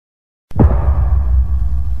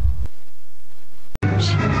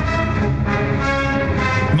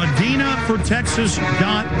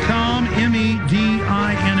MedinaforTexas.com,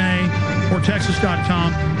 MEDINA for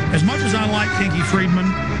Texas.com. As much as I like Kinky Friedman,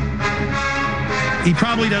 he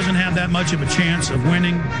probably doesn't have that much of a chance of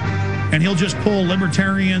winning, and he'll just pull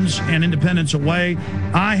libertarians and independents away.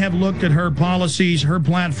 I have looked at her policies, her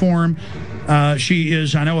platform. She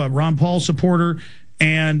is, I know, a Ron Paul supporter,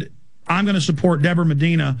 and I'm going to support Debra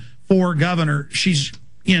Medina for governor. She's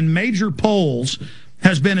in major polls,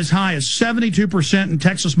 has been as high as 72% in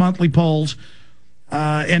Texas monthly polls.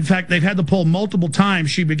 In fact, they've had the poll multiple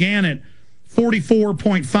times. She began at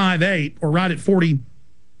 44.58, or right at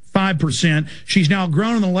 45%. She's now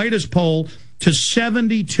grown in the latest poll to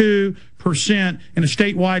 72% in a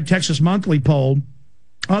statewide Texas monthly poll.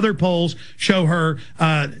 Other polls show her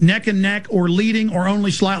neck and neck or leading or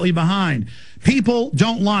only slightly behind. People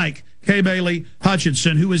don't like Kay Bailey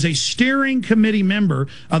Hutchison, who is a steering committee member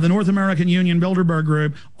of the North American Union Bilderberg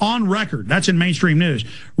Group, on record. That's in mainstream news.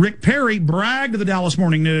 Rick Perry bragged to the Dallas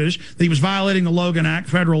Morning News that he was violating the Logan Act,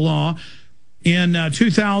 federal law. In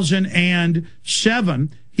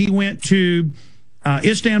 2007, he went to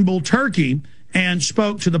Istanbul, Turkey, and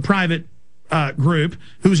spoke to the private group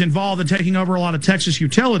who's involved in taking over a lot of Texas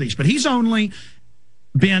utilities. But he's only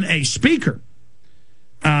been a speaker,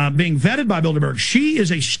 being vetted by Bilderberg. She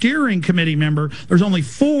is a steering committee member. There's only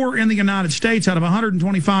 4 in the United States out of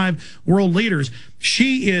 125 world leaders.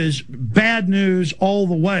 She is bad news all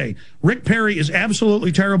the way. Rick Perry is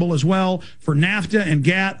absolutely terrible as well for NAFTA and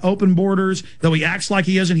GATT, open borders, though he acts like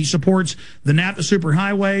he isn't. He supports the NAFTA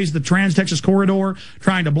superhighways, the Trans-Texas Corridor,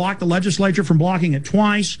 trying to block the legislature from blocking it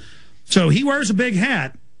twice. So he wears a big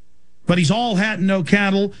hat, but he's all hat and no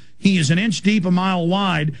cattle. He is an inch deep, a mile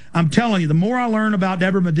wide. I'm telling you, the more I learn about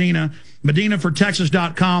Debra Medina,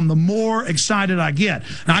 MedinaforTexas.com, the more excited I get.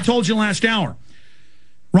 Now, I told you last hour,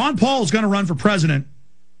 Ron Paul is going to run for president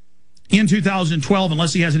in 2012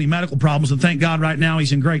 unless he has any medical problems, and thank God right now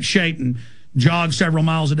he's in great shape and jogs several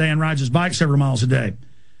miles a day and rides his bike several miles a day.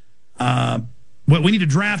 But we need to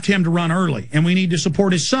draft him to run early, and we need to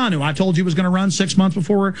support his son, who I told you was going to run 6 months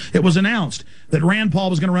before it was announced that Rand Paul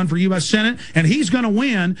was going to run for U.S. Senate, and he's going to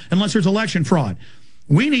win unless there's election fraud.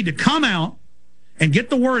 We need to come out and get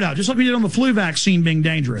the word out, just like we did on the flu vaccine being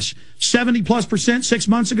dangerous. 70+% 6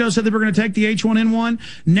 months ago said they were going to take the H1N1.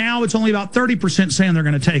 Now it's only about 30% saying they're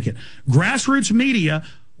going to take it. Grassroots media,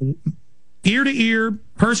 ear to ear,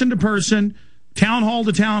 person to person, town hall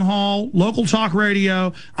to town hall, local talk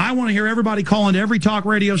radio. I want to hear everybody call into every talk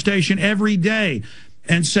radio station every day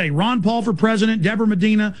and say, Ron Paul for president, Debra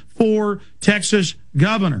Medina for Texas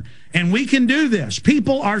governor. And we can do this.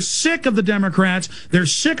 People are sick of the Democrats. They're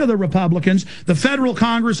sick of the Republicans. The federal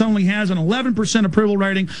Congress only has an 11% approval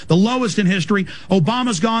rating, the lowest in history.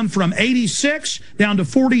 Obama's gone from 86 down to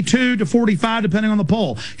 42 to 45, depending on the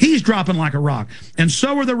poll. He's dropping like a rock. And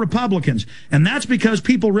so are the Republicans. And that's because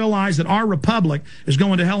people realize that our republic is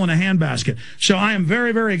going to hell in a handbasket. So I am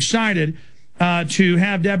very, very excited to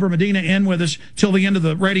have Debra Medina in with us till the end of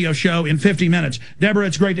the radio show in 50 minutes. Debra,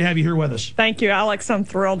 it's great to have you here with us. Thank you, Alex. I'm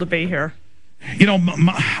thrilled to be here. You know,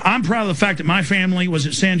 I'm proud of the fact that my family was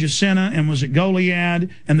at San Jacinto and was at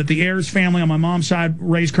Goliad, and that the Ayers family on my mom's side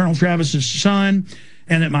raised Colonel Travis's son,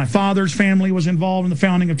 and that my father's family was involved in the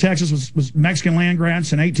founding of Texas, was Mexican land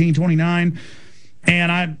grants in 1829.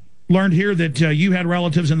 And I learned here that you had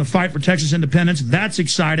relatives in the fight for Texas independence. That's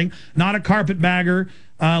exciting. Not a carpetbagger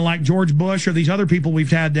like George Bush or these other people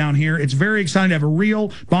we've had down here. It's very exciting to have a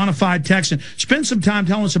real bona fide Texan. Spend some time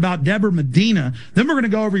telling us about Debra Medina. Then we're going to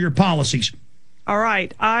go over your policies. All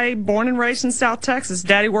right. I born and raised in South Texas.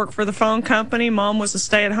 Daddy worked for the phone company. Mom was a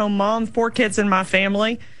stay-at-home mom. 4 kids in my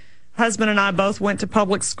family. Husband and I both went to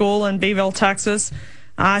public school in Beeville, Texas.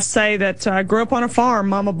 I say that I grew up on a farm.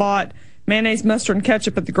 Mama bought mayonnaise, mustard, and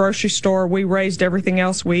ketchup at the grocery store. We raised everything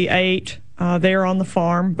else we ate there on the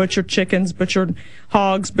farm. Butchered chickens, butchered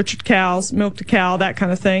hogs, butchered cows, milked a cow, that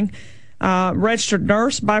kind of thing. Registered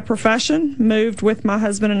nurse by profession. Moved with my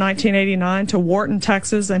husband in 1989 to Wharton,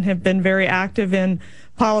 Texas, and have been very active in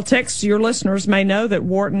politics. Your listeners may know that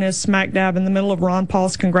Wharton is smack dab in the middle of Ron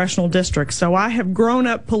Paul's congressional district. So I have grown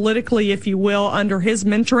up politically, if you will, under his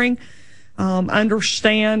mentoring,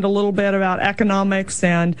 understand a little bit about economics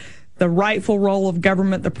and the rightful role of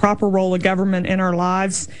government, the proper role of government in our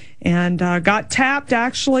lives, and got tapped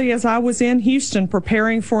actually as I was in Houston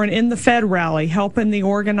preparing for an In the Fed rally, helping the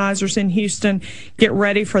organizers in Houston get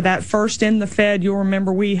ready for that first In the Fed. You'll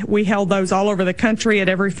remember we held those all over the country at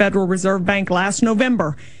every Federal Reserve Bank last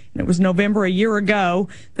November. And it was November a year ago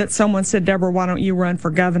that someone said, Debra, why don't you run for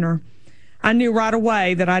governor? I knew right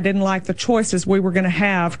away that I didn't like the choices we were going to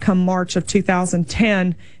have come March of 2010.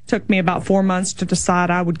 It took me about 4 months to decide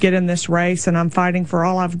I would get in this race, and I'm fighting for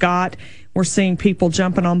all I've got. We're seeing people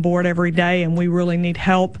jumping on board every day, and we really need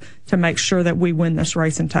help to make sure that we win this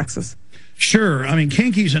race in Texas. Sure. I mean,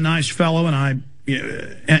 Kinky's a nice fellow, and I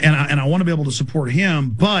want to be able to support him,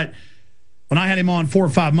 but when I had him on 4 or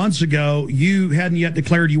 5 months ago, you hadn't yet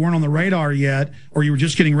declared you weren't on the radar yet, or you were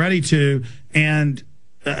just getting ready to, and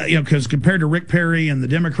because compared to Rick Perry and the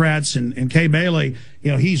Democrats and Kay Bailey,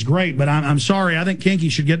 he's great. But I'm sorry, I think Kinky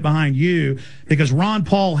should get behind you, because Ron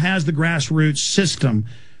Paul has the grassroots system.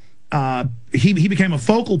 He became a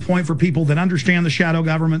focal point for people that understand the shadow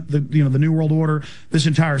government, the New World Order, this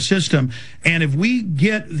entire system. And if we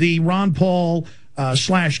get the Ron Paul /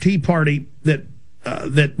 Tea Party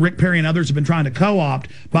that Rick Perry and others have been trying to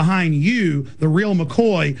co-opt behind you, the real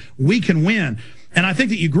McCoy, we can win. And I think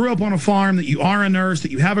that you grew up on a farm, that you are a nurse,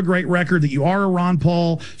 that you have a great record, that you are a Ron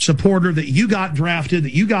Paul supporter, that you got drafted,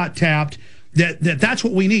 that you got tapped, that's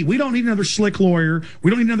what we need. We don't need another slick lawyer.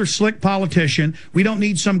 We don't need another slick politician. We don't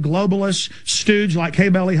need some globalist stooge like Kay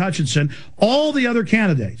Bailey Hutchison. All the other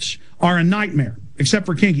candidates are a nightmare, except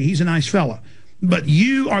for Kinky. He's a nice fella. But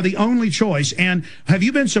you are the only choice. And have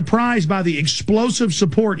you been surprised by the explosive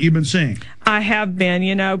support you've been seeing? I have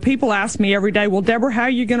been. People ask me every day, well, Deborah, how are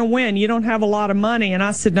you going to win? You don't have a lot of money. And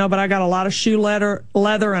I said, no, but I got a lot of shoe leather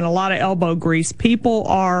and a lot of elbow grease. People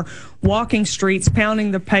are walking streets, pounding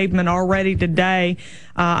the pavement already today.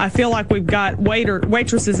 I feel like we've got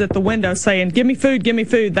waitresses at the window saying, give me food, give me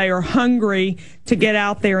food. They are hungry to get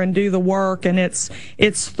out there and do the work, and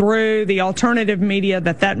it's through the alternative media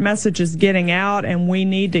that message is getting out, and we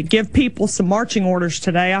need to give people some marching orders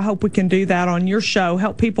today. I hope we can do that on your show,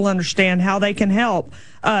 help people understand how they can help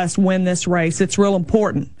us win this race. It's real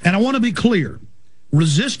important. And I want to be clear.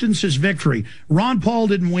 Resistance is victory. Ron Paul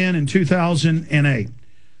didn't win in 2008.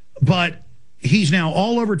 But he's now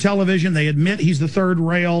all over television. They admit he's the third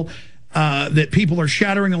rail that people are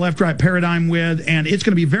shattering the left-right paradigm with, and it's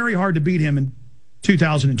going to be very hard to beat him in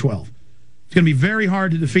 2012. It's going to be very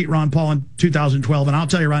hard to defeat Ron Paul in 2012, and I'll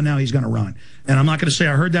tell you right now, he's going to run. And I'm not going to say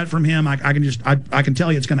I heard that from him. I can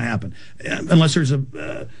tell you it's going to happen, unless there's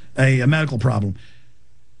a medical problem.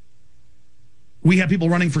 We have people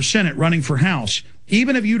running for Senate, running for House.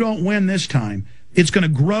 Even if you don't win this time, it's going to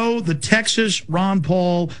grow the Texas Ron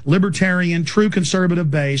Paul libertarian, true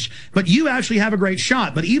conservative base. But you actually have a great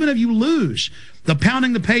shot. But even if you lose, the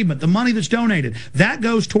pounding the pavement, the money that's donated, that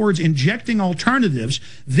goes towards injecting alternatives.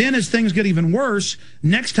 Then as things get even worse,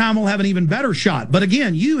 next time we'll have an even better shot. But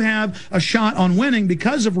again, you have a shot on winning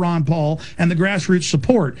because of Ron Paul and the grassroots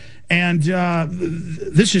support. And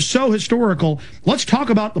this is so historical. Let's talk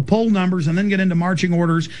about the poll numbers and then get into marching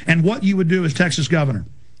orders and what you would do as Texas governor.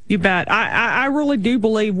 You bet. I really do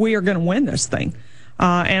believe we are going to win this thing.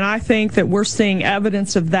 And I think that we're seeing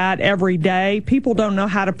evidence of that every day. People don't know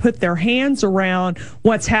how to put their hands around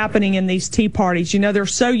what's happening in these tea parties. They're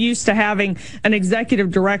so used to having an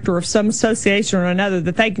executive director of some association or another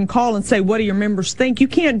that they can call and say, what do your members think? You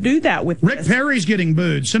can't do that with Rick Perry's getting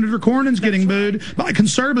booed. Senator Cornyn's getting booed by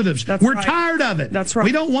conservatives. We're tired of it. That's right.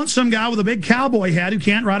 We don't want some guy with a big cowboy hat who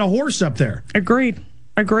can't ride a horse up there. Agreed.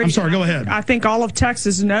 Agreed. I'm sorry, go ahead. I think all of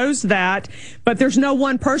Texas knows that, but there's no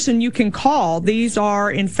one person you can call. These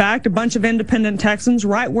are, in fact, a bunch of independent Texans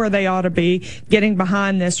right where they ought to be getting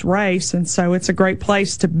behind this race, and so it's a great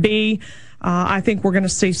place to be. I think we're going to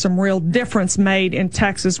see some real difference made in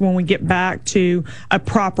Texas when we get back to a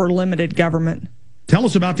proper limited government. Tell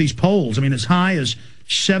us about these polls. I mean, as high as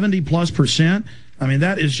 70+%. I mean,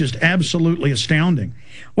 that is just absolutely astounding.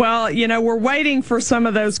 Well, we're waiting for some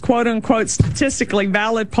of those quote-unquote statistically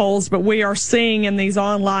valid polls, but we are seeing in these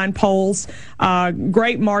online polls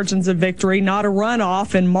great margins of victory, not a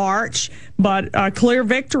runoff in March, but a clear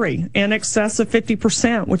victory in excess of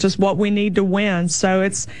 50%, which is what we need to win. So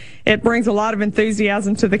it brings a lot of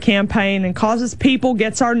enthusiasm to the campaign and causes people,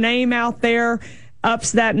 gets our name out there,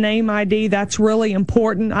 ups that name ID. That's really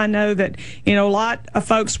important. I know that, a lot of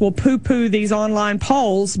folks will poo-poo these online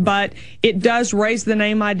polls, but it does raise the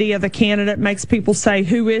name ID of the candidate, makes people say,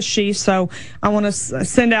 who is she? So I want to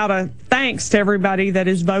send out a thanks to everybody that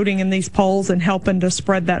is voting in these polls and helping to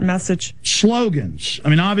spread that message. Slogans. I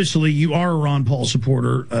mean, obviously, you are a Ron Paul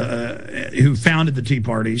supporter who founded the Tea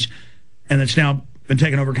Parties, and it's now been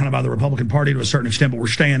taken over kind of by the Republican Party to a certain extent, but we're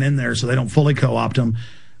staying in there so they don't fully co-opt them.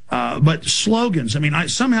 But slogans, I mean,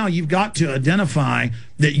 somehow you've got to identify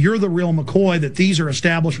that you're the real McCoy, that these are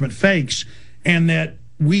establishment fakes, and that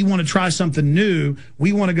we want to try something new.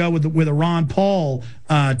 We want to go with a Ron Paul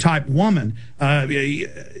type woman. I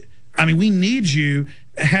mean, we need you.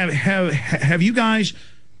 Have you guys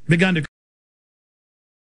begun to